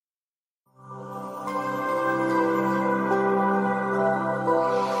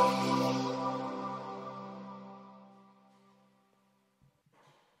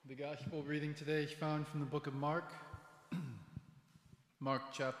Gospel reading today is found from the book of Mark, Mark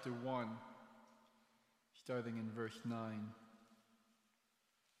chapter 1, starting in verse 9.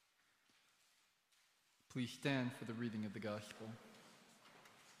 Please stand for the reading of the Gospel.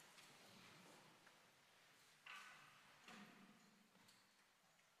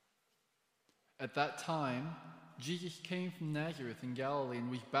 At that time, Jesus came from Nazareth in Galilee and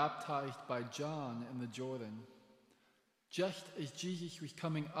was baptized by John in the Jordan. Just as Jesus was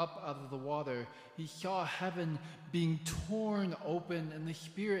coming up out of the water, he saw heaven being torn open and the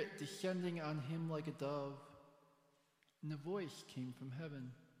Spirit descending on him like a dove. And a voice came from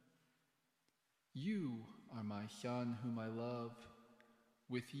heaven. "You are my Son, whom I love.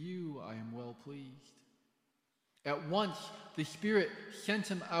 With you I am well pleased." At once the Spirit sent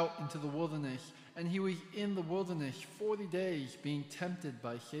him out into the wilderness, and he was in the wilderness 40 days being tempted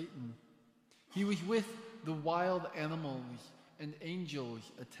by Satan. He was with the wild animals, and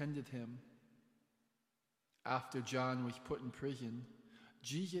angels attended him. After John was put in prison,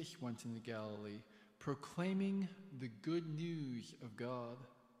 Jesus went into Galilee, proclaiming the good news of God.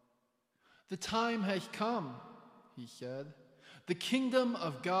 "The time has come," he said. "The kingdom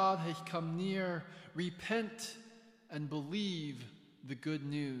of God has come near. Repent and believe the good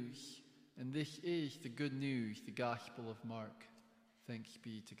news." And this is the good news, the Gospel of Mark. Thanks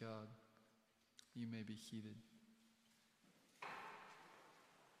be to God. You may be seated.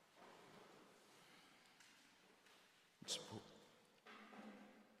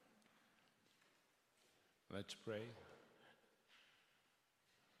 Let's pray.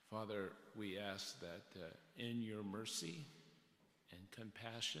 Father, we ask that in your mercy and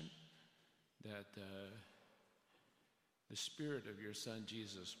compassion, that the Spirit of your Son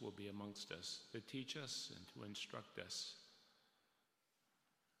Jesus will be amongst us to teach us and to instruct us.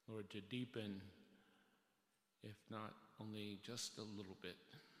 Lord, to deepen, if not only just a little bit,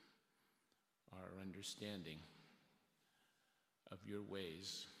 our understanding of your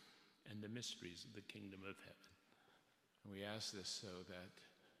ways and the mysteries of the kingdom of heaven. And we ask this so that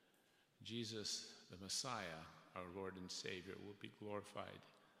Jesus, the Messiah, our Lord and Savior, will be glorified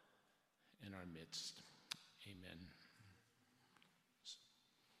in our midst. Amen.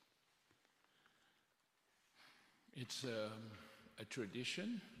 It's a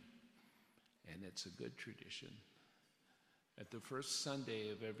tradition, and it's a good tradition. At the first Sunday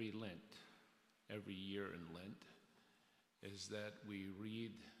of every Lent, every year in Lent, is that we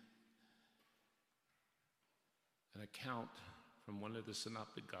read an account from one of the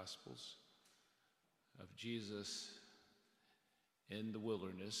Synoptic Gospels of Jesus in the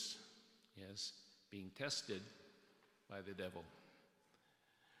wilderness, yes, being tested by the devil.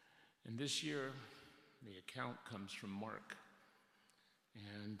 And this year, the account comes from Mark.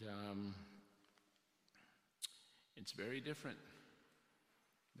 And it's very different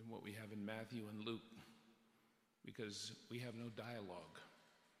than what we have in Matthew and Luke, because we have no dialogue.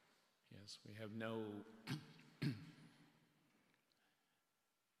 Yes, we have no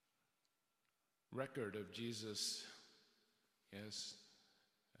record of Jesus, yes,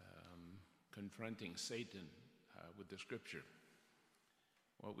 confronting Satan with the scripture.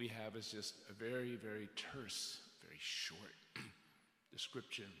 What we have is just a very, very terse, very short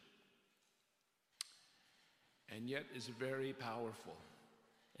description, and yet is very powerful.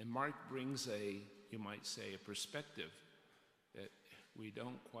 And Mark brings you might say, a perspective that we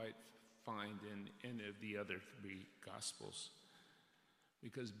don't quite find in any of the other three Gospels.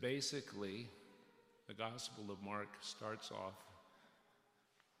 Because basically, the Gospel of Mark starts off,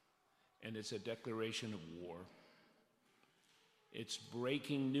 and it's a declaration of war. It's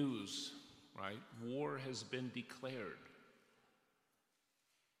breaking news, right? War has been declared.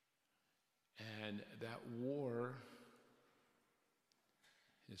 And that war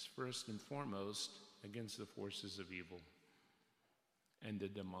is first and foremost against the forces of evil and the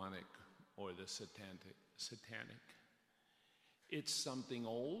demonic or the satanic. It's something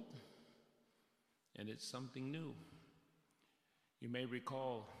old and it's something new. You may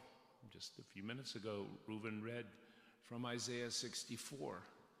recall just a few minutes ago, Reuben read from Isaiah 64,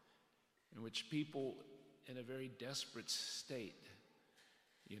 in which people in a very desperate state,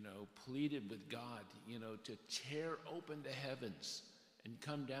 pleaded with God, to tear open the heavens and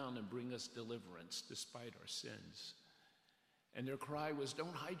come down and bring us deliverance despite our sins. And their cry was,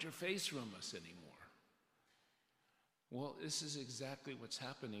 "Don't hide your face from us anymore." Well, this is exactly what's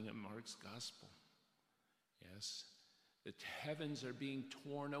happening in Mark's gospel. Yes, the heavens are being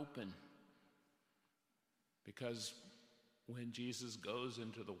torn open because when Jesus goes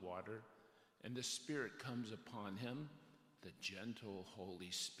into the water and the Spirit comes upon him, the gentle Holy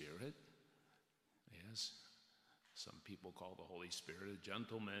Spirit, yes, Some people call the Holy Spirit a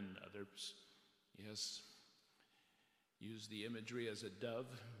gentleman. Others, yes, use the imagery as a dove,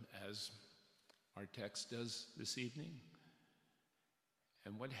 as our text does this evening.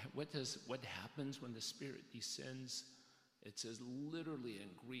 And what happens when the Spirit descends? It says literally in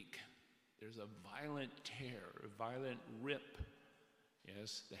Greek, there's a violent tear, a violent rip.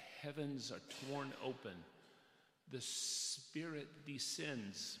 Yes, the heavens are torn open. The Spirit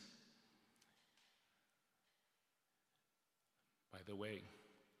descends. By the way,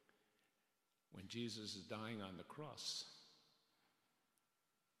 when Jesus is dying on the cross,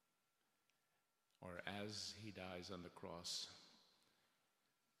 or as he dies on the cross,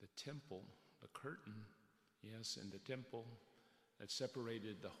 the temple, the curtain, yes, in the temple that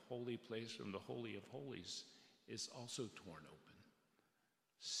separated the holy place from the Holy of Holies is also torn open.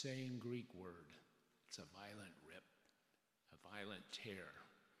 Same Greek word. It's a violent rip, a violent tear,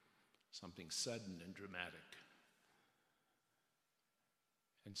 something sudden and dramatic.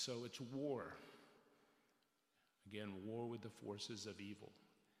 And so it's war. Again, war with the forces of evil.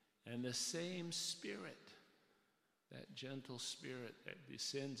 And the same Spirit, that gentle Spirit that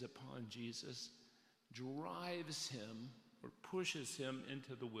descends upon Jesus, drives him or pushes him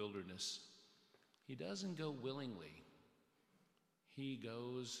into the wilderness. He doesn't go willingly. He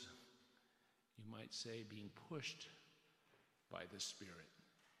goes, you might say, being pushed by the Spirit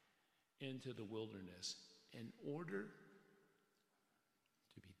into the wilderness in order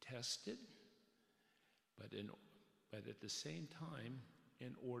to be tested, but at the same time,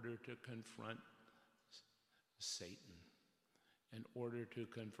 in order to confront Satan, in order to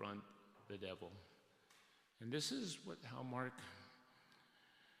confront the devil. And this is how Mark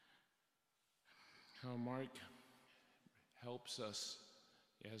helps us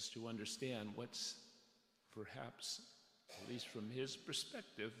as to understand what's perhaps, at least from his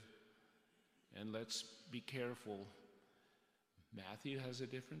perspective, and let's be careful, Matthew has a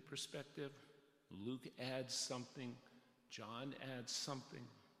different perspective, Luke adds something, John adds something.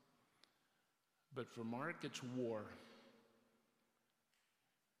 But for Mark, it's war.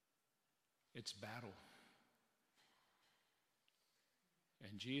 It's battle.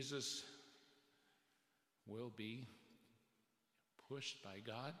 And Jesus will be pushed by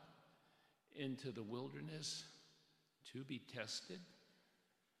God into the wilderness to be tested.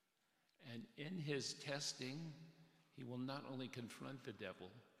 And in his testing, he will not only confront the devil,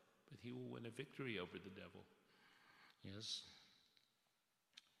 but he will win a victory over the devil. Yes.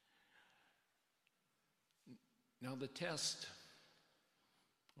 Now the test,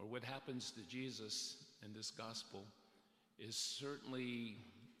 or what happens to Jesus in this gospel, is certainly,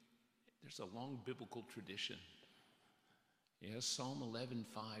 there's a long biblical tradition. Yes, Psalm 11:5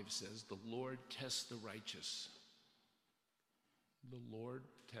 says, the Lord tests the righteous. The Lord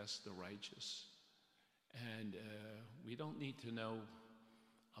tests the righteous. And we don't need to know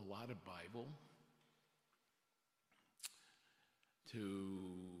a lot of Bible to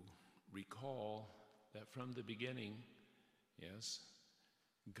recall that from the beginning, yes,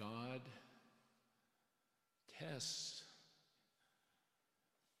 God tests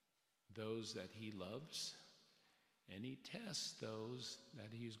those that he loves, and he tests those that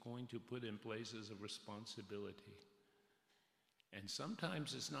he's going to put in places of responsibility. And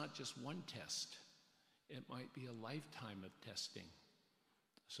sometimes it's not just one test. It might be a lifetime of testing.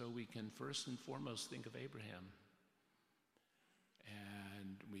 So we can first and foremost think of Abraham.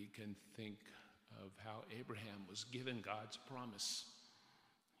 And we can think of how Abraham was given God's promise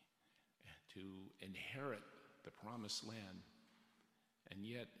to inherit the promised land. And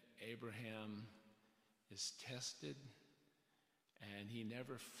yet Abraham is tested and he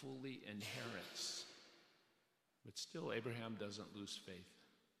never fully inherits. But still, Abraham doesn't lose faith.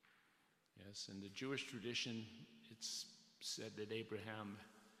 Yes, in the Jewish tradition, it's said that Abraham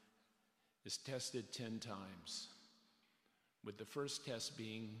is tested 10 times, with the first test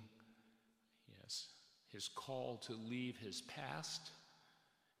being, yes, his call to leave his past,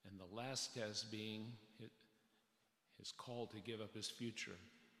 and the last test being his call to give up his future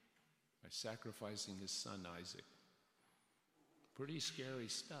by sacrificing his son Isaac. Pretty scary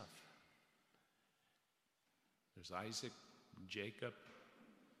stuff. There's Isaac, Jacob,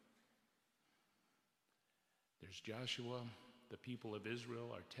 there's Joshua. The people of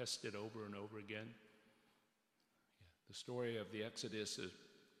Israel are tested over and over again. The story of the Exodus is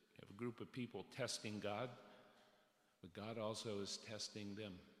a group of people testing God, but God also is testing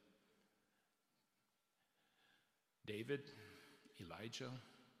them. David, Elijah,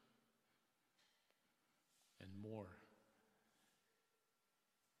 and more.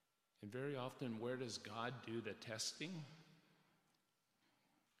 And very often, where does God do the testing?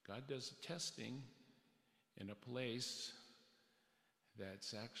 God does the testing in a place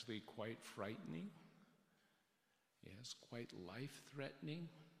that's actually quite frightening, yes, quite life-threatening,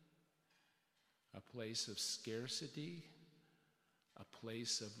 a place of scarcity, a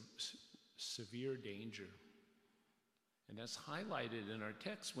place of severe danger. And that's highlighted in our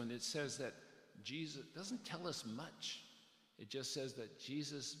text when it says that Jesus doesn't tell us much. It just says that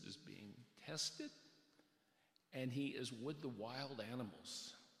Jesus is being tested and he is with the wild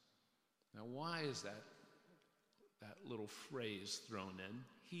animals. Now, why is that little phrase thrown in?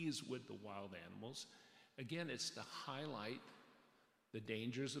 He is with the wild animals. Again, it's to highlight the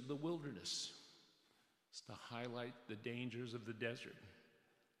dangers of the wilderness. It's to highlight the dangers of the desert.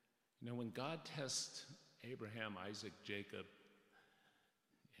 You know, when God tests Abraham, Isaac, Jacob,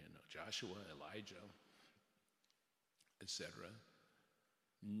 Joshua, Elijah, etc.,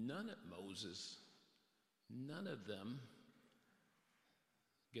 none of Moses, none of them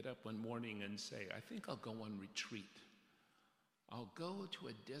get up one morning and say, I think I'll go on retreat. I'll go to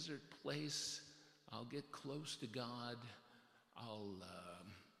a desert place. I'll get close to God. I'll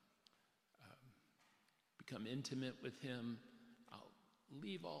become intimate with him. I'll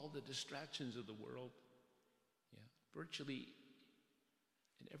leave all the distractions of the world. Yeah, virtually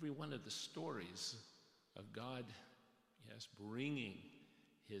in every one of the stories of God, yes, bringing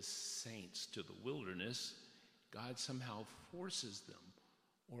his saints to the wilderness, God somehow forces them,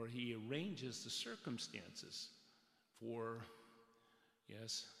 or he arranges the circumstances for,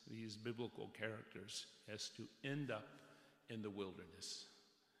 yes, these biblical characters as to end up in the wilderness.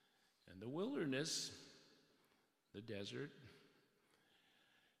 And the wilderness, the desert,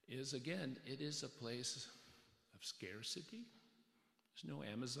 is, again, it is a place of scarcity. There's no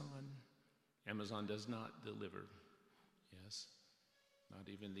Amazon. Amazon does not deliver. Yes, not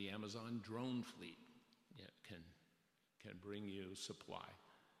even the Amazon drone fleet yet can bring you supply.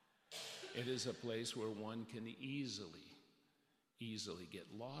 It is a place where one can easily get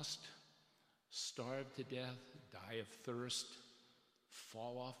lost, starve to death, die of thirst,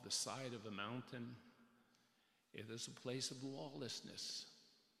 fall off the side of a mountain. It is a place of lawlessness.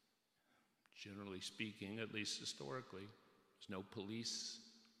 Generally speaking, at least historically, there's no police,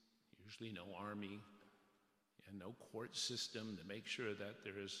 usually no army, and no court system to make sure that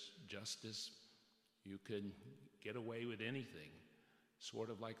there is justice. You could get away with anything, sort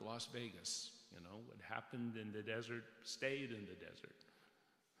of like Las Vegas. What happened in the desert stayed in the desert.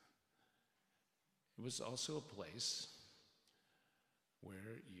 It was also a place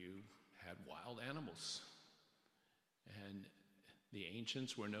where you had wild animals. And the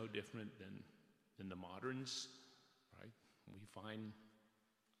ancients were no different than the moderns, right? We find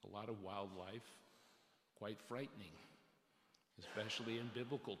a lot of wildlife quite frightening, especially in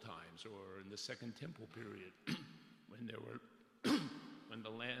biblical times or in the Second Temple period when the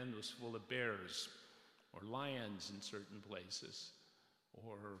land was full of bears or lions in certain places,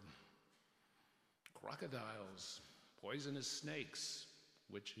 or crocodiles, poisonous snakes,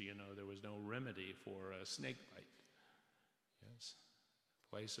 which, there was no remedy for a snake bite. Yes,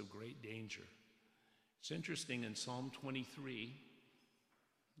 a place of great danger. It's interesting in Psalm 23,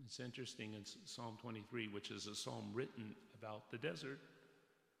 which is a psalm written about the desert,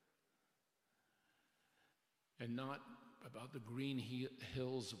 and not about the green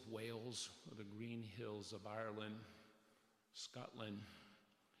hills of Wales or the green hills of Ireland, Scotland.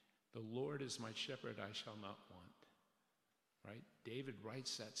 The Lord is my shepherd, I shall not want. Right? David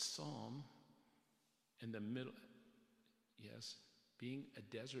writes that psalm in the middle, yes, being a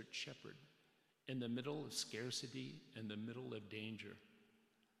desert shepherd, in the middle of scarcity, in the middle of danger.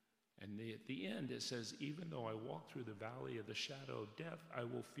 And at the end it says, even though I walk through the valley of the shadow of death, I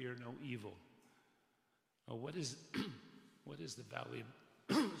will fear no evil. Now, what is the valley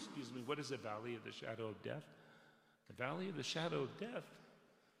of, what is the valley of the shadow of death? The valley of the shadow of death,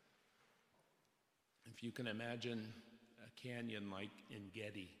 if you can imagine a canyon like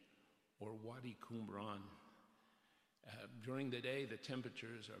Engedi or Wadi Qumran, during the day the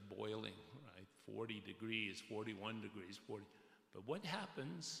temperatures are boiling, right? 40 degrees, 41 degrees, 40. But what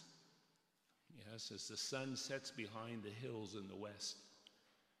happens, yes, as the sun sets behind the hills in the west,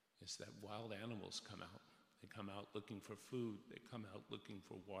 is that wild animals come out. They come out looking for food. They come out looking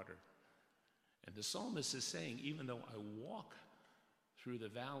for water. And the psalmist is saying, even though I walk through the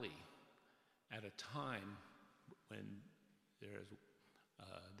valley at a time when there is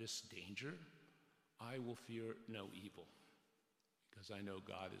this danger, I will fear no evil, because I know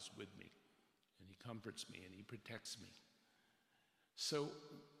God is with me, and he comforts me, and he protects me. So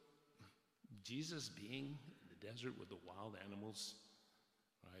Jesus being in the desert with the wild animals,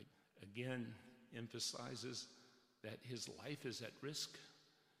 right, again emphasizes that his life is at risk.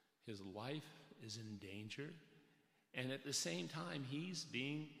 His life is in danger, and at the same time, he's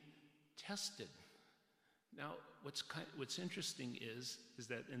being tested. Now, what's interesting is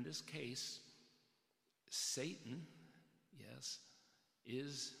that in this case, Satan, yes,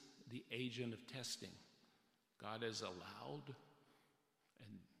 is the agent of testing. God has allowed,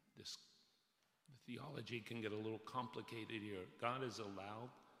 and the theology can get a little complicated here. God has allowed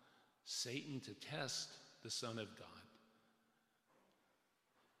Satan to test the Son of God.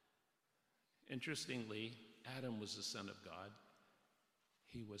 Interestingly, Adam was the Son of God.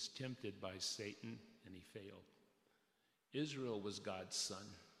 He was tempted by Satan, and he failed. Israel was God's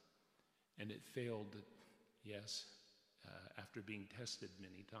son, and it failed, yes, after being tested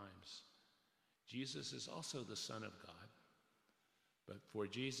many times. Jesus is also the Son of God, but for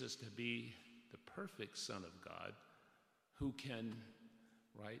Jesus to be the perfect Son of God, who can,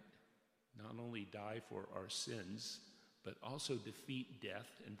 right, not only die for our sins, but also defeat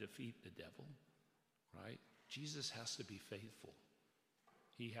death and defeat the devil, right? Jesus has to be faithful.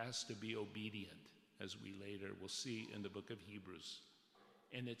 He has to be obedient, as we later will see in the book of Hebrews.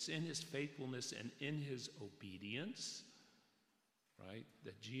 And it's in his faithfulness and in his obedience, right,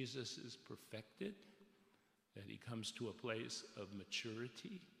 that Jesus is perfected, that he comes to a place of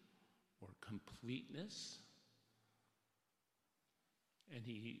maturity or completeness, and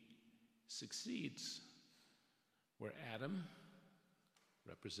he succeeds where Adam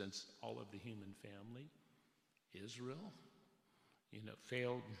represents all of the human family, Israel,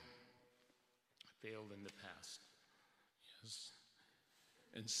 failed in the past. Yes.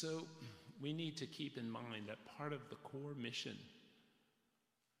 And so we need to keep in mind that part of the core mission,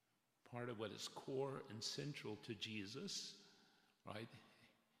 part of what is core and central to Jesus, right,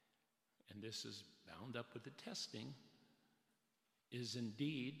 and this is bound up with the testing, is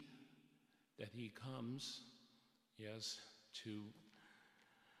indeed that he comes, yes, to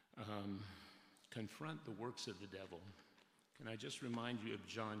confront the works of the devil. Can I just remind you of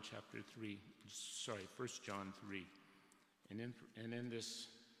John chapter 3, 1 John 3. And in this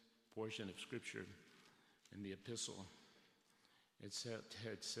portion of Scripture, in the epistle, it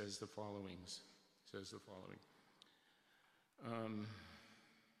says the following.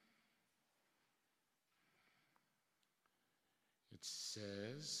 It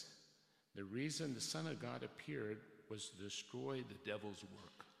says, the reason the Son of God appeared was to destroy the devil's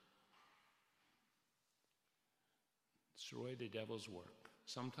work. Destroy the devil's work.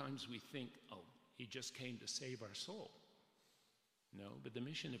 Sometimes we think, he just came to save our soul. No, but the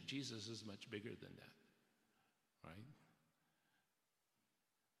mission of Jesus is much bigger than that, right?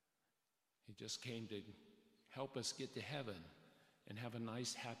 He just came to help us get to heaven and have a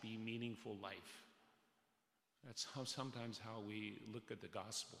nice, happy, meaningful life. That's sometimes how we look at the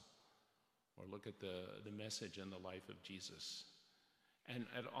gospel or look at the message and the life of Jesus. And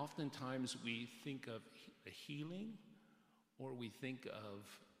oftentimes we think of the healing, or we think of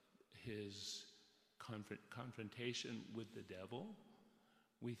his confrontation with the devil.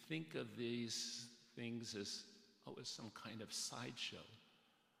 We think of these things as some kind of sideshow.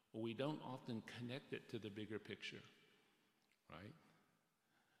 We don't often connect it to the bigger picture, right?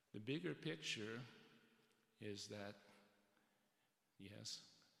 The bigger picture is that, yes,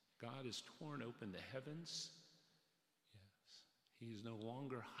 God has torn open the heavens. Yes, he is no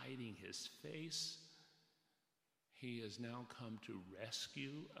longer hiding his face. He has now come to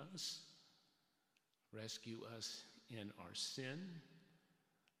rescue us in our sin,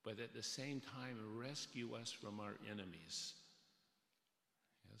 but at the same time rescue us from our enemies.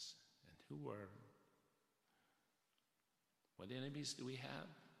 Yes, and what enemies do we have?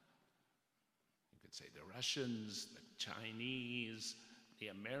 You could say the Russians, the Chinese, the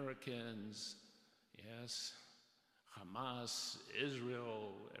Americans, yes, Hamas,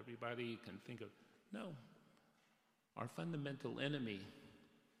 Israel, everybody can think of. No, our fundamental enemy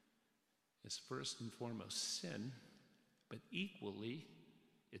is first and foremost sin, but equally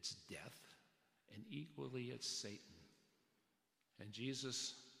it's death, and equally it's Satan. And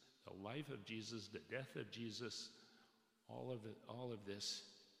Jesus, the life of Jesus, the death of Jesus, all of this,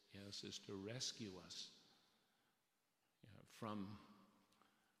 yes, is to rescue us from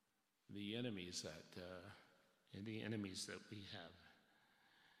the enemies that we have.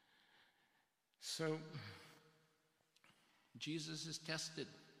 So Jesus is tested.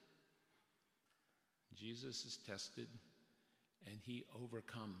 Jesus is tested, and he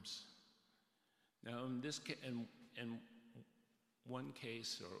overcomes. Now, in this in one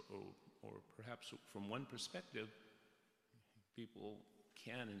case, or perhaps from one perspective, people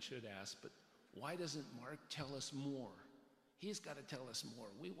can and should ask, but why doesn't Mark tell us more? He's got to tell us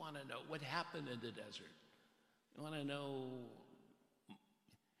more. We want to know what happened in the desert. We want to know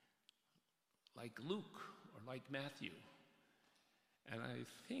like Luke or like Matthew. And I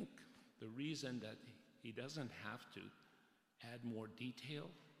think the reason that he doesn't have to add more detail,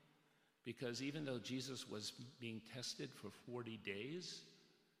 because even though Jesus was being tested for 40 days,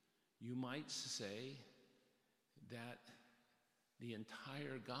 you might say that the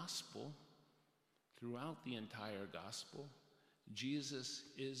entire gospel, throughout the entire gospel, Jesus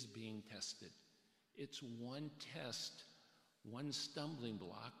is being tested. It's one test, one stumbling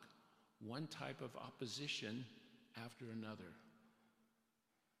block, one type of opposition after another.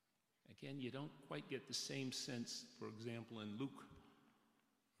 Again, you don't quite get the same sense, for example, in Luke,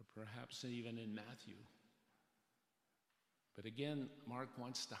 or perhaps even in Matthew. But again, Mark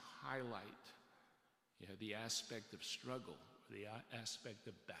wants to highlight the aspect of struggle, the aspect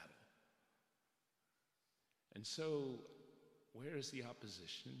of battle. And so, where is the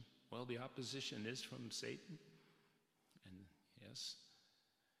opposition? Well, the opposition is from Satan. And yes,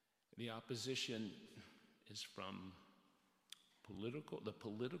 the opposition is from the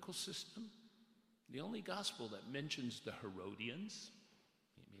political system. The only gospel that mentions the Herodians,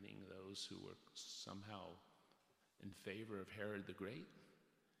 meaning those who were somehow in favor of Herod the Great.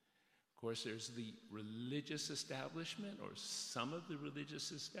 Of course, there's the religious establishment, or some of the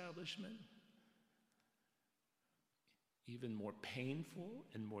religious establishment. Even more painful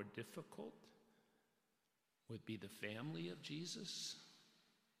and more difficult would be the family of Jesus.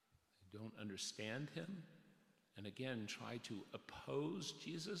 They don't understand him, and again try to oppose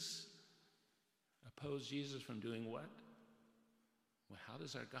Jesus. Oppose Jesus from doing what? Well, how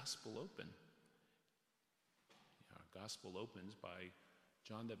does our gospel open? Our gospel opens by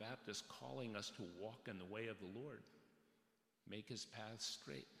John the Baptist calling us to walk in the way of the Lord, make his path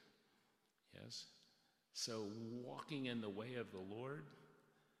straight. Yes? So walking in the way of the Lord,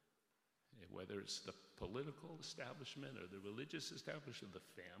 whether it's the political establishment or the religious establishment,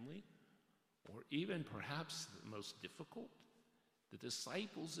 the family, or even perhaps the most difficult, the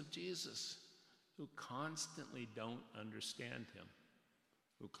disciples of Jesus, who constantly don't understand him,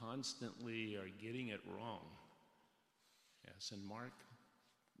 who constantly are getting it wrong. Yes, and Mark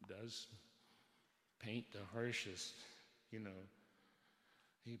does paint the harshest,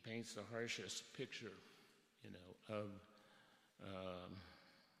 he paints the harshest picture, of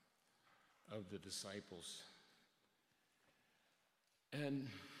the disciples. And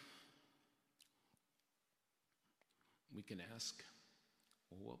we can ask,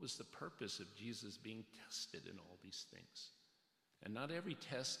 well, what was the purpose of Jesus being tested in all these things? And not every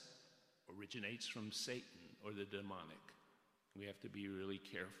test originates from Satan or the demonic. We have to be really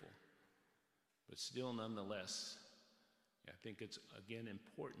careful. But still, nonetheless, I think it's, again,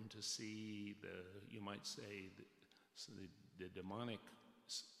 important to see you might say, the demonic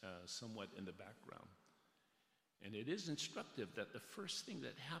somewhat in the background. And it is instructive that the first thing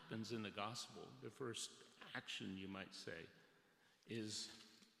that happens in the gospel, the first action, you might say, is,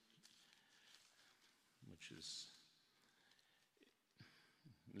 which is,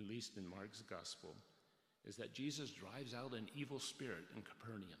 at least in Mark's gospel, is that Jesus drives out an evil spirit in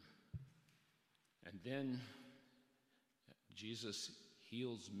Capernaum. And then Jesus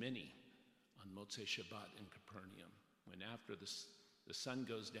heals many on Motzei Shabbat in Capernaum, when after the sun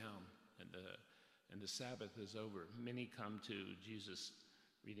goes down and the Sabbath is over, many come to Jesus,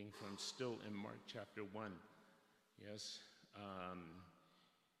 reading from still in Mark chapter 1. Yes,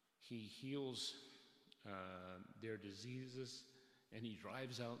 he heals their diseases, and he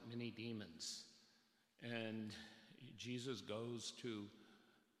drives out many demons. And Jesus goes to,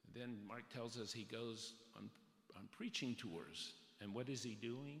 then Mark tells us he goes on preaching tours. And what is he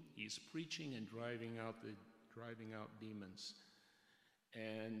doing? He's preaching and driving out demons.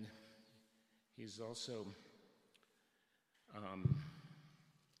 And he's also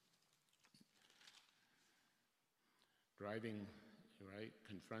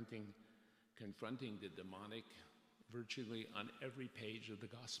confronting the demonic virtually on every page of the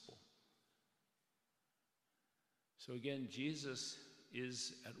gospel. So again, Jesus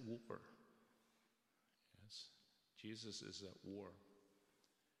is at war. Yes, Jesus is at war.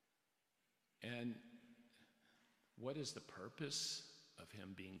 And what is the purpose of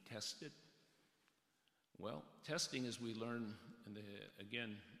him being tested? Well, testing, as we learn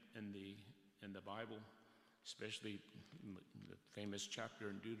in the Bible, especially the famous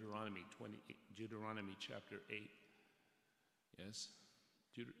chapter in Deuteronomy chapter 8. Yes,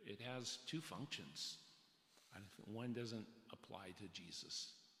 it has two functions. One doesn't apply to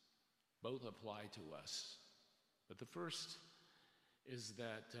Jesus. Both apply to us. But the first is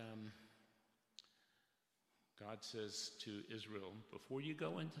that God says to Israel, before you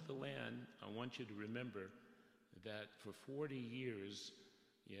go into the land, I want you to remember that for 40 years,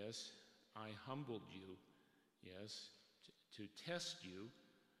 yes, I humbled you, yes, to test you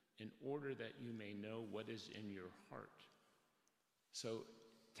in order that you may know what is in your heart. So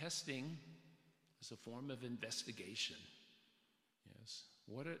testing is a form of investigation. Yes.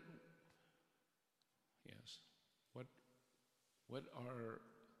 What are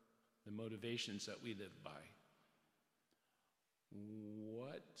the motivations that we live by?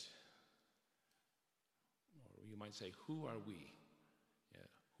 Or you might say, who are we? Yeah.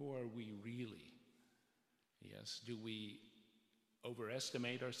 Who are we really? Yes. Do we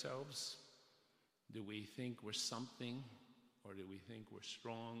overestimate ourselves? Do we think we're something? Or do we think we're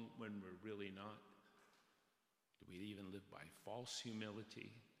strong when we're really not? Do we even live by false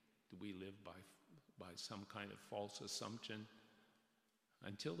humility? Do we live by some kind of false assumption?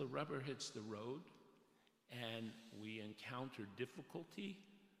 Until the rubber hits the road and we encounter difficulty,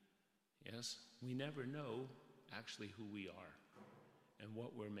 yes, we never know actually who we are and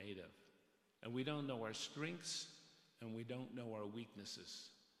what we're made of. And we don't know our strengths and we don't know our weaknesses.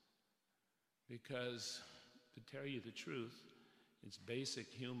 Because, to tell you the truth, it's basic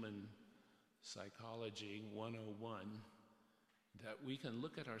human psychology 101 that we can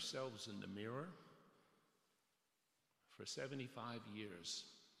look at ourselves in the mirror for 75 years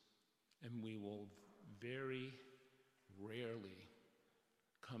and we will very rarely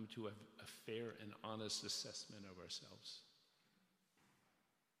come to a fair and honest assessment of ourselves.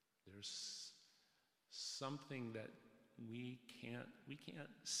 There's something that we can't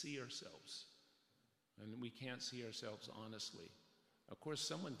see ourselves, and we can't see ourselves honestly. Of course,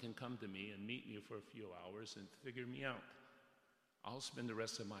 someone can come to me and meet me for a few hours and figure me out. I'll spend the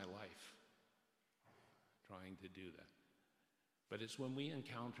rest of my life trying to do that. But it's when we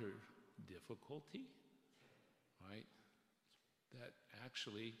encounter difficulty, right, that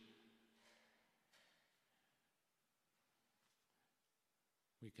actually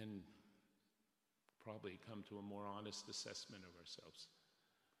we can probably come to a more honest assessment of ourselves.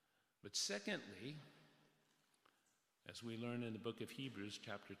 But secondly, as we learn in the book of Hebrews,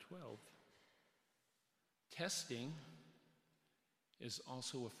 chapter 12, testing is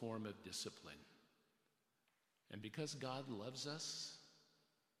also a form of discipline. And because God loves us,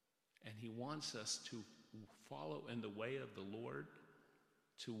 and He wants us to follow in the way of the Lord,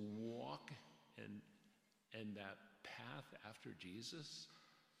 to walk in that path after Jesus,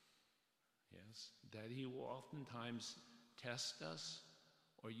 yes, that He will oftentimes test us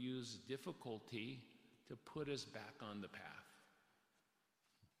or use difficulty to put us back on the path.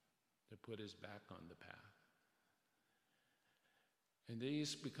 To put us back on the path. And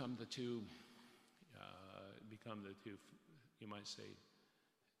these become the two, you might say,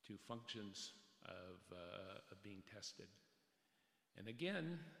 two functions of being tested. And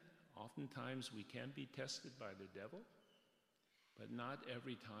again, oftentimes we can be tested by the devil, but not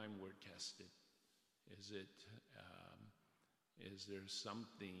every time we're tested. Is there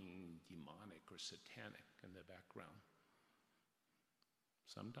something demonic or satanic in the background?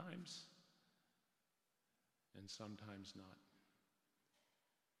 Sometimes, and sometimes not.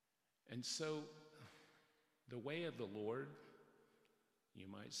 And so, the way of the Lord, you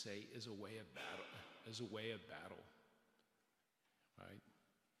might say, is a way of battle, right?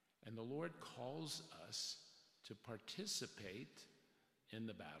 And the Lord calls us to participate in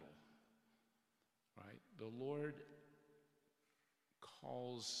the battle, right? The Lord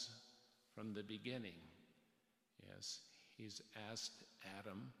calls from the beginning. Yes, He's asked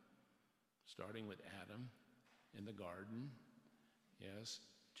Adam, starting with Adam in the garden, yes,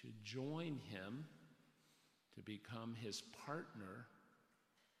 to join Him, to become His partner,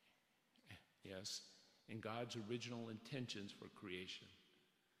 yes, in God's original intentions for creation.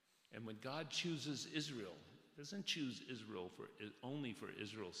 And when God chooses Israel, He doesn't choose Israel only for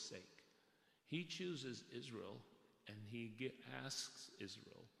Israel's sake. He chooses Israel and He asks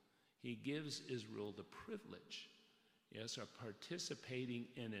Israel, He gives Israel the privilege, yes, of participating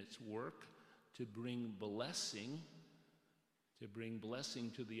in its work to bring blessing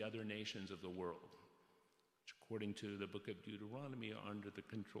to the other nations of the world, which according to the book of Deuteronomy are under the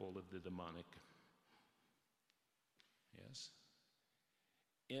control of the demonic. Yes.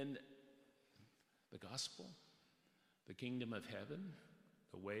 In the gospel, the kingdom of heaven,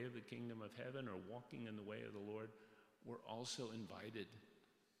 the way of the kingdom of heaven, or walking in the way of the Lord, we're also invited,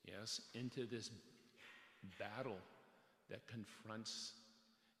 yes, into this battle that confronts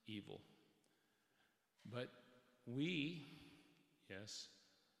evil. But we, yes,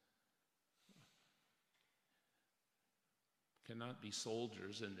 cannot be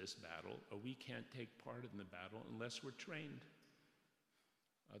soldiers in this battle, or we can't take part in the battle unless we're trained.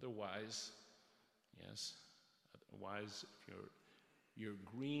 Otherwise, yes, if you're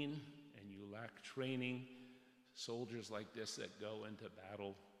green and you lack training, soldiers like this that go into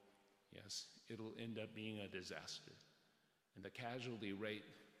battle, yes, it'll end up being a disaster. And the casualty rate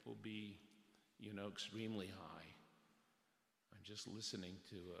will be, extremely high. I'm just listening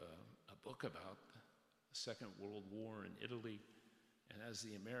to a book about the Second World War in Italy, and as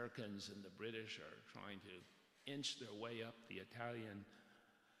the Americans and the British are trying to inch their way up the Italian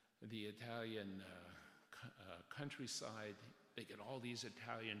countryside, they get all these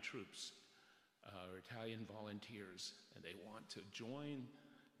Italian troops, or Italian volunteers, and they want to join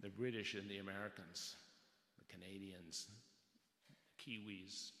the British and the Americans, the Canadians,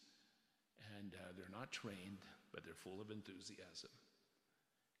 Kiwis, and they're not trained, but they're full of enthusiasm.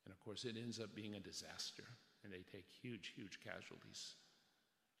 And of course, it ends up being a disaster, and they take huge, huge casualties.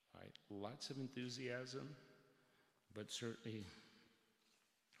 Right? Lots of enthusiasm, but certainly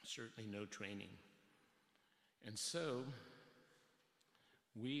no training. And so,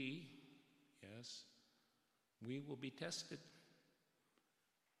 we will be tested.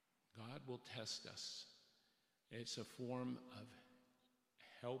 God will test us. It's a form of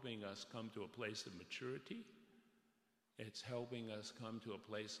helping us come to a place of maturity. It's helping us come to a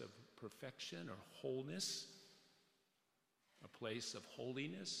place of perfection or wholeness, a place of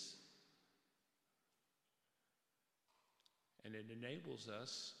holiness. And it enables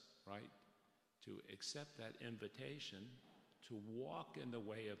us, right, to accept that invitation to walk in the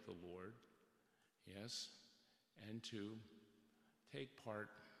way of the Lord, yes, and to take part,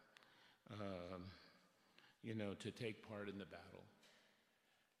 to take part in the battle.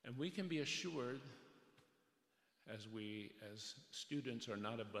 And we can be assured, as students are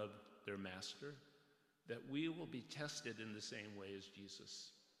not above their master, that we will be tested in the same way as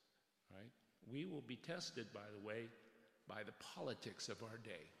Jesus, right? We will be tested, by the way, by the politics of our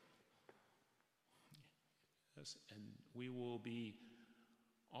day. Yes, and we will be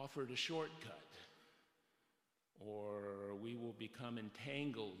offered a shortcut, or we will become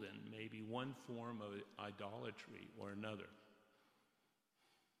entangled in maybe one form of idolatry or another.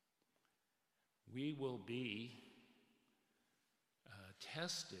 We will be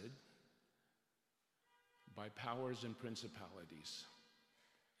tested by powers and principalities.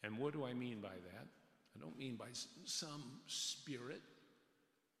 And what do I mean by that? I don't mean by some spirit,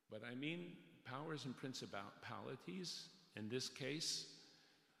 but I mean powers and principalities. In this case,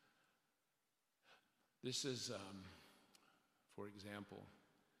 this is, for example,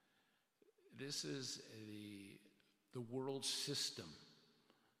 this is the world system,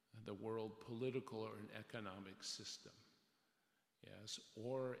 the world political or economic system, yes,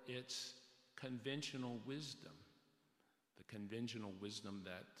 or its conventional wisdom, the conventional wisdom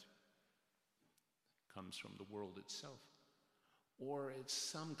that comes from the world itself. Or it's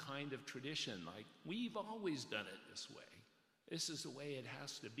some kind of tradition, like, we've always done it this way. This is the way it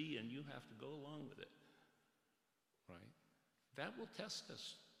has to be, and you have to go along with it, right? That will test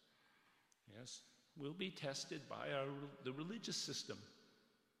us, yes. We'll be tested by the religious system.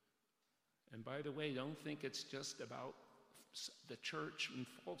 And by the way, don't think it's just about the church and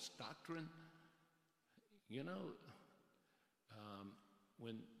false doctrine.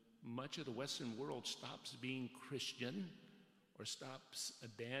 When much of the Western world stops being Christian or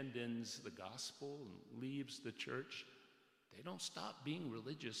abandons the gospel and leaves the church, they don't stop being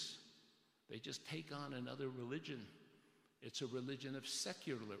religious. They just take on another religion. It's a religion of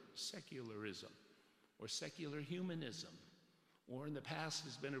secularism or secular humanism, or in the past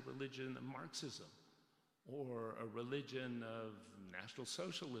has been a religion of Marxism or a religion of National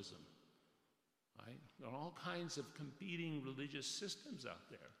Socialism. Right? There are all kinds of competing religious systems out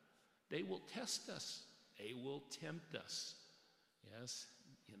there. They will test us. They will tempt us. Yes,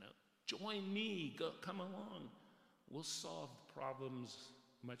 join me, come along. We'll solve problems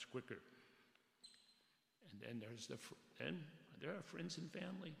much quicker. And then there are friends and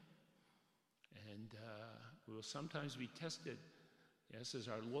family. And we will sometimes be tested. Yes, is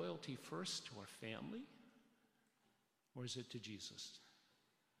our loyalty first to our family, or is it to Jesus?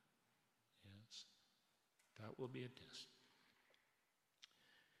 Yes, that will be a test.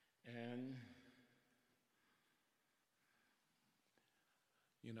 And,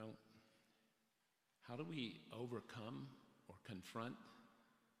 how do we overcome or confront?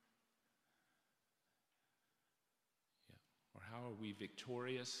 Or how are we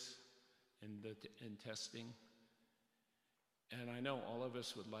victorious in testing? And I know all of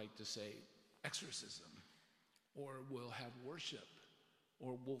us would like to say exorcism, or we'll have worship,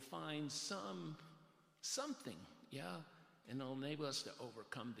 or we'll find something, and it'll enable us to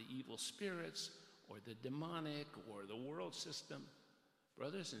overcome the evil spirits, or the demonic, or the world system.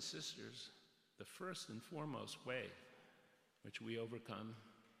 Brothers and sisters, the first and foremost way which we overcome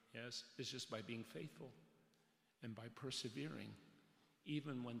yes, is just by being faithful and by persevering,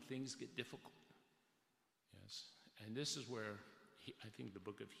 even when things get difficult. Yes, and this is where I think the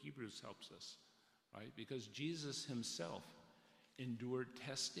book of Hebrews helps us, right? Because Jesus himself endured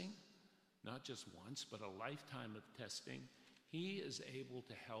testing, not just once, but a lifetime of testing. He is able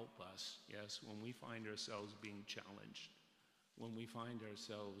to help us, yes, when we find ourselves being challenged, when we find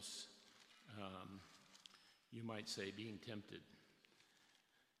ourselves, you might say, being tempted.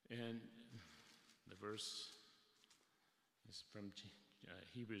 And the verse is from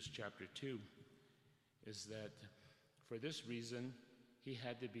Hebrews chapter 2, is that for this reason he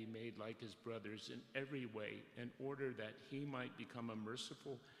had to be made like his brothers in every way, in order that he might become a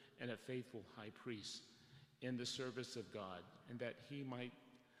merciful and a faithful high priest in the service of God, and that he might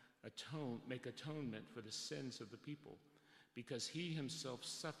make atonement for the sins of the people. Because he himself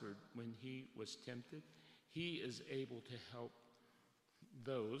suffered when he was tempted, he is able to help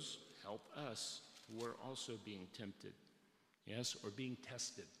us who are also being tempted, yes, or being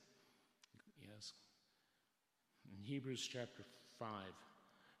tested, yes. In Hebrews chapter 5,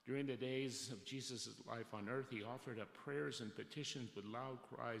 during the days of Jesus' life on earth, he offered up prayers and petitions with loud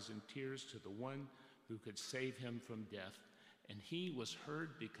cries and tears to the one who could save him from death. And he was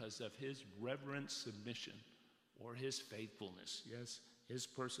heard because of his reverent submission, or his faithfulness, yes, his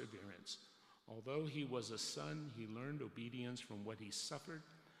perseverance. Although he was a son, he learned obedience from what he suffered,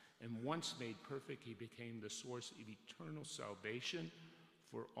 and once made perfect, he became the source of eternal salvation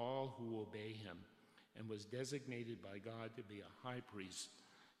for all who obey him, and was designated by God to be a high priest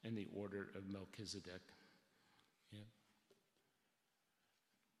in the order of Melchizedek. Yeah.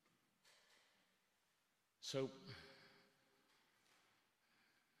 So,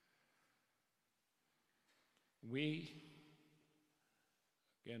 we,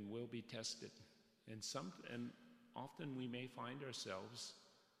 again, will be tested. And often we may find ourselves,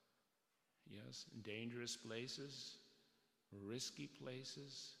 yes, in dangerous places, risky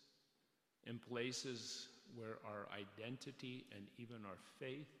places, in places where our identity and even our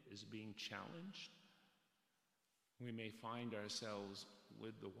faith is being challenged. We may find ourselves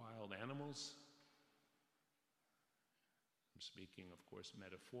with the wild animals. I'm speaking, of course,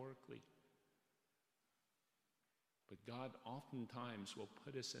 metaphorically. But God oftentimes will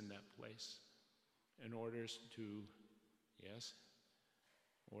put us in that place in order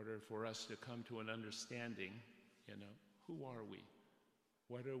for us to come to an understanding, who are we?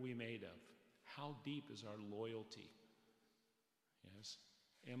 What are we made of? How deep is our loyalty? Yes.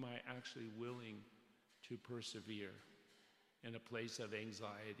 Am I actually willing to persevere in a place of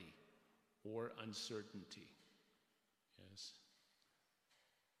anxiety or uncertainty? Yes.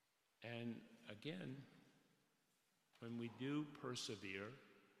 And again, when we do persevere,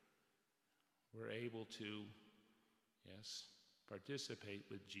 we're able to, yes, participate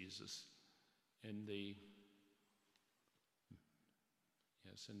with Jesus in the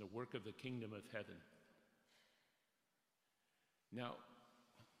work of the kingdom of heaven. Now,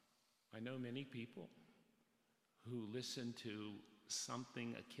 I know many people who listen to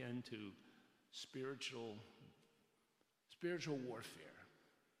something akin to spiritual warfare.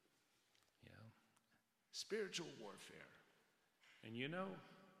 Spiritual warfare. And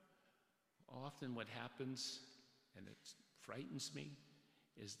often what happens, and it frightens me,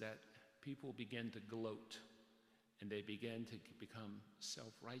 is that people begin to gloat, and they begin to become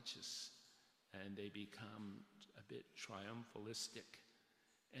self-righteous, and they become a bit triumphalistic,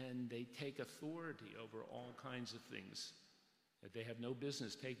 and they take authority over all kinds of things that they have no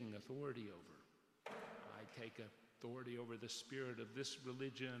business taking authority over. I take authority over the spirit of this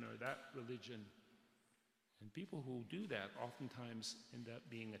religion or that religion. And people who do that oftentimes end up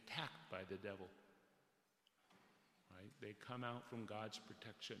being attacked by the devil. Right? They come out from God's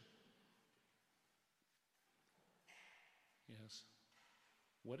protection. Yes.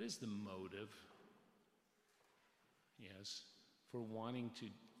 What is the motive, yes, for wanting to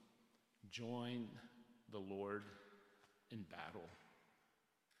join the Lord in battle,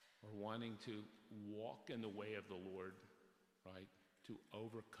 or wanting to walk in the way of the Lord, right, to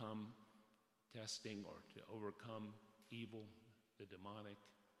overcome testing or to overcome evil, the demonic,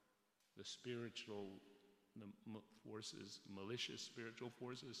 the spiritual forces, malicious spiritual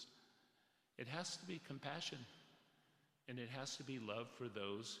forces? It has to be compassion, and it has to be love for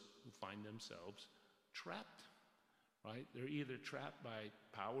those who find themselves trapped, right? They're either trapped by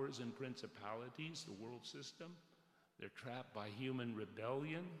powers and principalities, the world system. They're trapped by human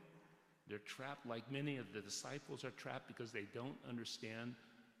rebellion. They're trapped like many of the disciples are trapped because they don't understand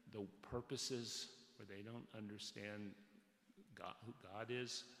the purposes, or they don't understand God, who God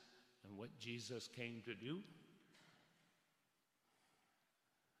is and what Jesus came to do.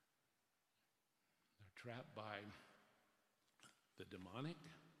 trapped by the demonic.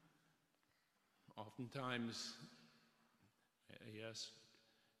 Oftentimes, yes,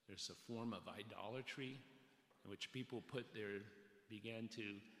 there's a form of idolatry in which people began to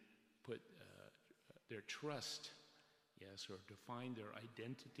put their trust, yes, or to find their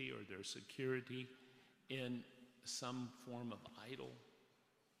identity or their security in some form of idol,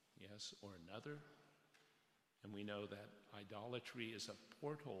 yes, or another. And we know that idolatry is a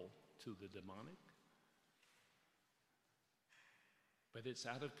porthole to the demonic. But it's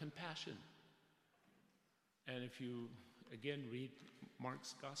out of compassion. And if you, again, read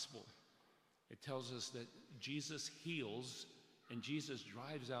Mark's gospel, it tells us that Jesus heals and Jesus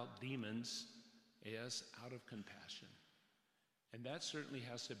drives out demons, yes, out of compassion. And that certainly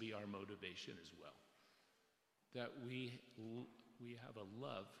has to be our motivation as well. That we have a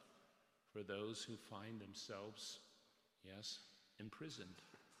love for those who find themselves, yes, imprisoned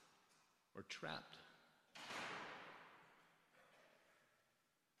or trapped.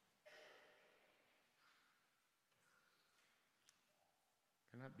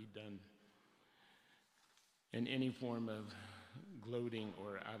 Cannot be done in any form of gloating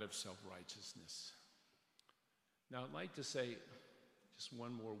or out of self-righteousness. Now, I'd like to say just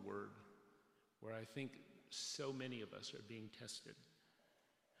one more word where I think so many of us are being tested.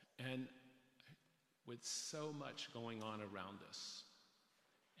 And with so much going on around us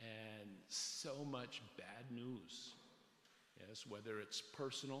and so much bad news, yes, whether it's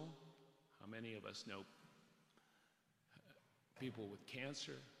personal, how many of us know people with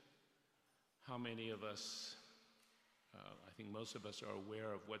cancer? How many of us, I think most of us are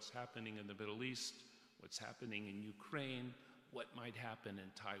aware of what's happening in the Middle East, what's happening in Ukraine, what might happen in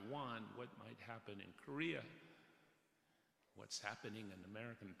Taiwan, what might happen in Korea, what's happening in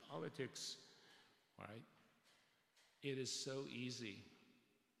American politics, right? It is so easy,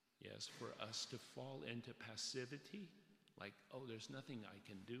 yes, for us to fall into passivity, like, oh, there's nothing I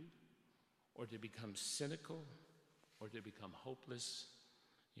can do, or to become cynical, or to become hopeless,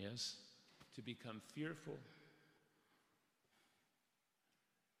 yes, to become fearful.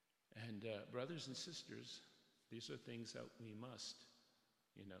 And brothers and sisters, these are things that we must,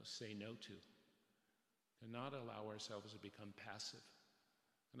 say no to. To not allow ourselves to become passive,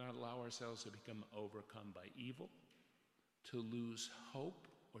 to not allow ourselves to become overcome by evil, to lose hope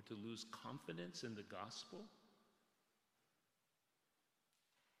or to lose confidence in the gospel.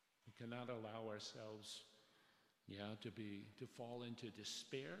 We cannot allow ourselves, to fall into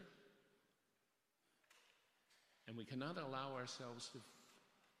despair. And we cannot allow ourselves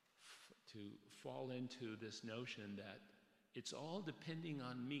to fall into this notion that it's all depending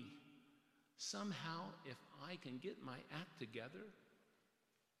on me. Somehow, if I can get my act together,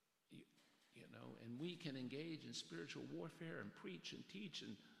 and we can engage in spiritual warfare and preach and teach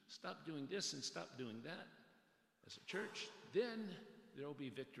and stop doing this and stop doing that as a church, then there will be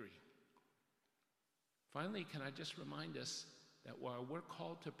victory. Finally, can I just remind us that while we're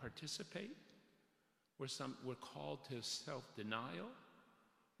called to participate, we're called to self-denial,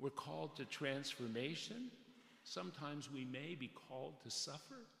 we're called to transformation, sometimes we may be called to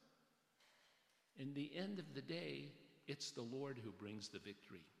suffer. In the end of the day, it's the Lord who brings the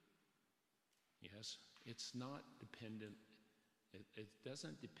victory. Yes, it's not dependent, it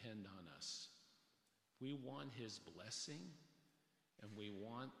doesn't depend on us. We want His blessing, and we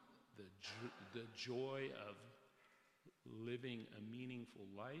want the joy of living a meaningful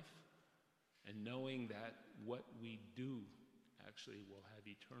life and knowing that what we do actually will have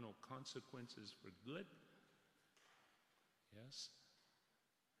eternal consequences for good. Yes,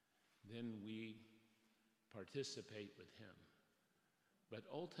 then we participate with Him. But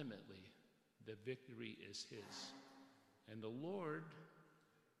ultimately, the victory is His. And the Lord,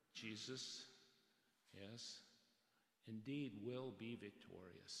 Jesus, yes, indeed will be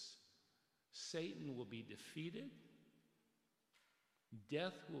victorious. Satan will be defeated.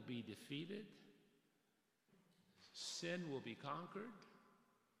 Death will be defeated. Sin will be conquered.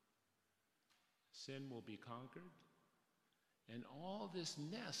 Sin will be conquered. And all this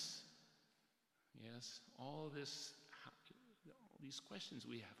mess, yes, all these questions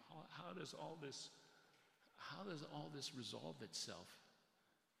we have, how does all this resolve itself?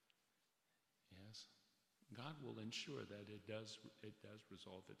 Yes, God will ensure that it does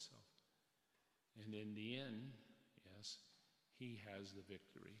resolve itself. And in the end, yes, He has the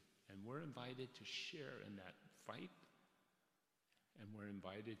victory. And we're invited to share in that fight, and we're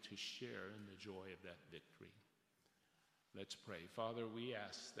invited to share in the joy of that victory. Let's pray. Father, we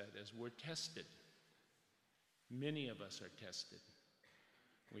ask that as we're tested, many of us are tested,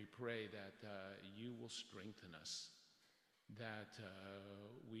 we pray that you will strengthen us, that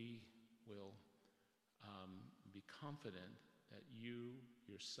we will be confident that you,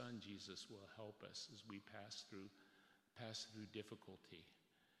 your Son Jesus, will help us as we pass through difficulty.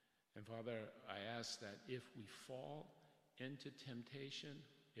 And Father, I ask that if we fall into temptation,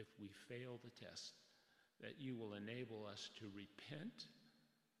 if we fail the test, that you will enable us to repent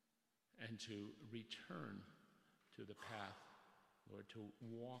and to return to the path, Lord, to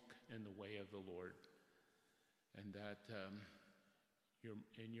walk in the way of the Lord. And that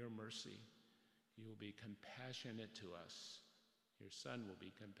in your mercy, you will be compassionate to us. Your Son will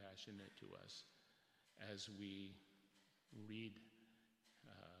be compassionate to us as we read,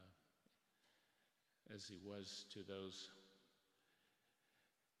 as he was to those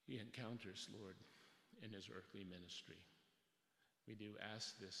he encounters, Lord, in his earthly ministry. We do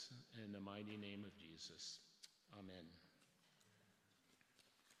ask this in the mighty name of Jesus. Amen.